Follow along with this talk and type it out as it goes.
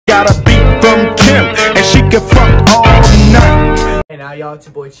yo? It's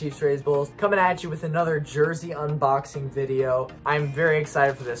your boy Chiefs Rays Bulls coming at you with another jersey unboxing video. I'm very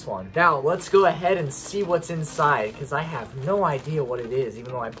excited for this one. Now, let's go ahead and see what's inside because I have no idea what it is,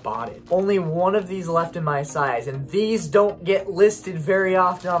 even though I bought it. Only one of these left in my size, and these don't get listed very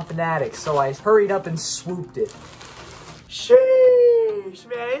often on Fanatics, so I hurried up and swooped it. Sheesh,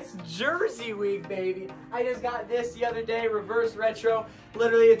 man, it's Jersey week, baby. I just got this the other day, reverse retro.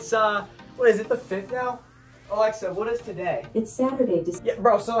 Literally, it's, what is it, the 5th now? Alexa, what is today? It's Saturday. Yeah,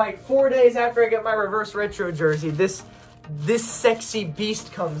 bro, so like 4 days after I get my reverse retro jersey, this sexy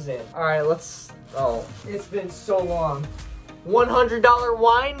beast comes in. All right, oh, it's been so long. $100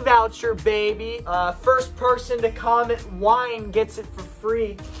 wine voucher, baby. First person to comment wine gets it for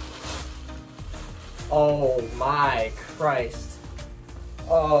free. Oh my Christ.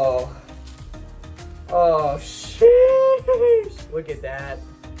 Oh, sheesh. Look at that.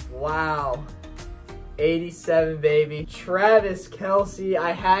 Wow. 87, baby. Travis Kelce.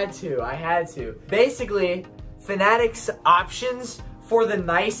 I had to. Basically, Fanatics options for the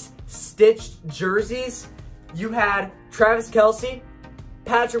nice stitched jerseys, you had Travis Kelce,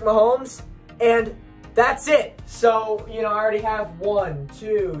 Patrick Mahomes, and that's it. So, you know, I already have 1,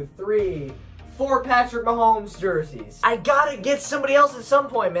 2, 3, 4 Patrick Mahomes jerseys. I gotta get somebody else at some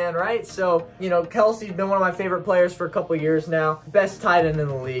point, man, right? So, you know, Kelce's been one of my favorite players for a couple years now. Best tight end in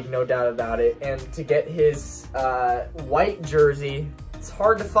the league, no doubt about it. And to get his white jersey, it's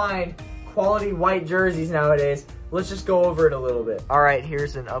hard to find quality white jerseys nowadays. Let's just go over it a little bit. All right,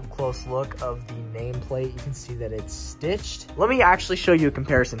 here's an up-close look of the nameplate. You can see that it's stitched. Let me actually show you a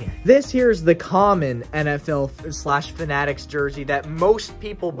comparison here. This here is the common NFL/Fanatics jersey that most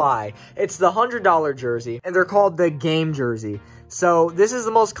people buy. It's the $100 jersey, and they're called the game jersey. So this is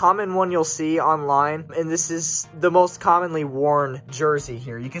the most common one you'll see online, and this is the most commonly worn jersey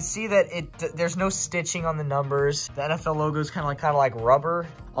here. You can see that there's no stitching on the numbers. The NFL logo is kind of like rubber.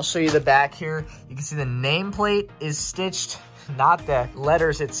 I'll show you the back here. You can see the nameplate is stitched, not the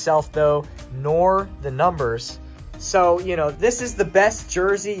letters itself though, nor the numbers. So, you know, this is the best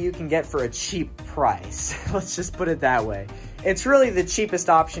jersey you can get for a cheap price. Let's just put it that way. It's really the cheapest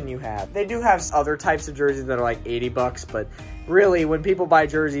option you have. They do have other types of jerseys that are like 80 bucks, but really when people buy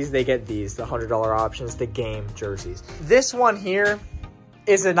jerseys, they get these, the $100 options, the game jerseys. This one here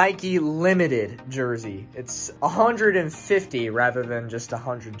is a Nike limited jersey. It's 150 rather than just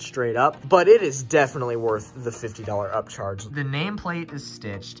 100 straight up, but it is definitely worth the $50 upcharge. The nameplate is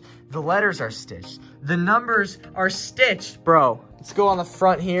stitched. The letters are stitched. The numbers are stitched, bro. Let's go on the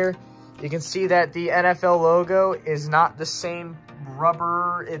front here. You can see that the NFL logo is not the same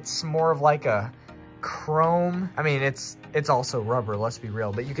rubber. It's more of like a chrome. I mean, it's also rubber, let's be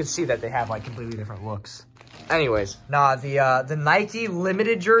real, but you can see that they have like completely different looks. Anyways, nah, the Nike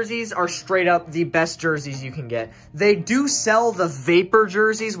limited jerseys are straight up the best jerseys you can get. They do sell the Vapor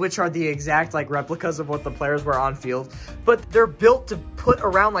jerseys, which are the exact like replicas of what the players wear on field, but they're built to put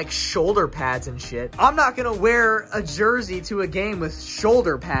around like shoulder pads and shit. I'm not gonna wear a jersey to a game with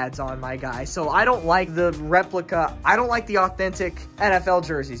shoulder pads on, my guy. So I don't like the replica. I don't like the authentic NFL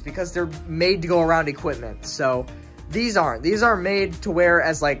jerseys because they're made to go around equipment. So these aren't. These are made to wear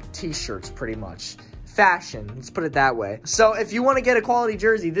as like t-shirts pretty much. Fashion, let's put it that way. So if you want to get a quality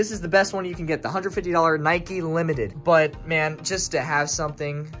jersey, this is the best one you can get, the $150 Nike limited. But man, just to have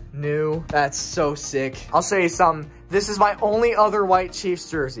something new, that's so sick. I'll show you something. This is my only other white Chiefs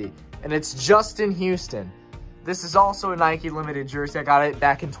jersey, and it's just in Houston. This is also a Nike limited jersey. I got it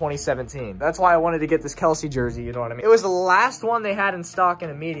back in 2017. That's why I wanted to get this Kelce jersey, you know what I mean? It was the last one they had in stock in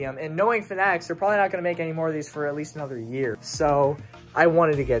a medium, and knowing Fanatics, they're probably not gonna make any more of these for at least another year. So I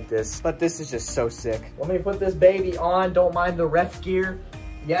wanted to get this, but this is just so sick. Let me put this baby on. Don't mind the ref gear.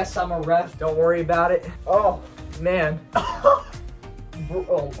 Yes, I'm a ref. Don't worry about it. Oh, man.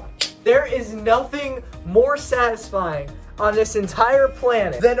 Oh, my. There is nothing more satisfying on this entire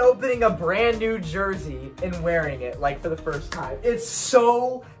planet than opening a brand new jersey and wearing it like for the first time. It's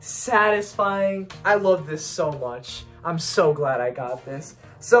so satisfying. I love this so much. I'm so glad I got this.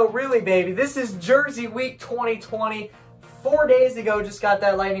 So really, baby, this is Jersey Week 2020. 4 days ago, just got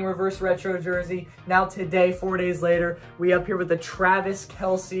that Lightning Reverse Retro jersey. Now today, 4 days later, we up here with the Travis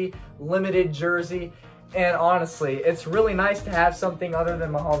Kelce limited jersey. And honestly, it's really nice to have something other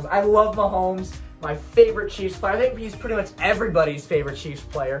than Mahomes. I love Mahomes, my favorite Chiefs player. I think he's pretty much everybody's favorite Chiefs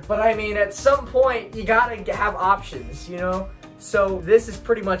player. But I mean, at some point, you gotta have options, you know? So this is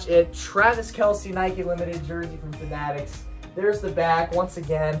pretty much it. Travis Kelce Nike limited jersey from Fanatics. There's the back. Once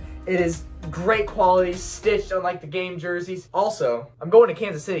again, it is great quality, stitched unlike the game jerseys. Also, I'm going to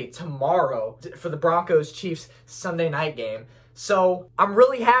Kansas City tomorrow for the Broncos-Chiefs Sunday night game. So I'm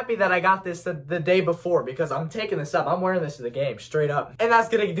really happy that I got this the day before because I'm taking this up. I'm wearing this to the game, straight up. And that's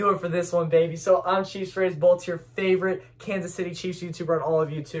gonna do it for this one, baby. So I'm Chiefs Raised Bolts, your favorite Kansas City Chiefs YouTuber on all of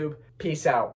YouTube. Peace out.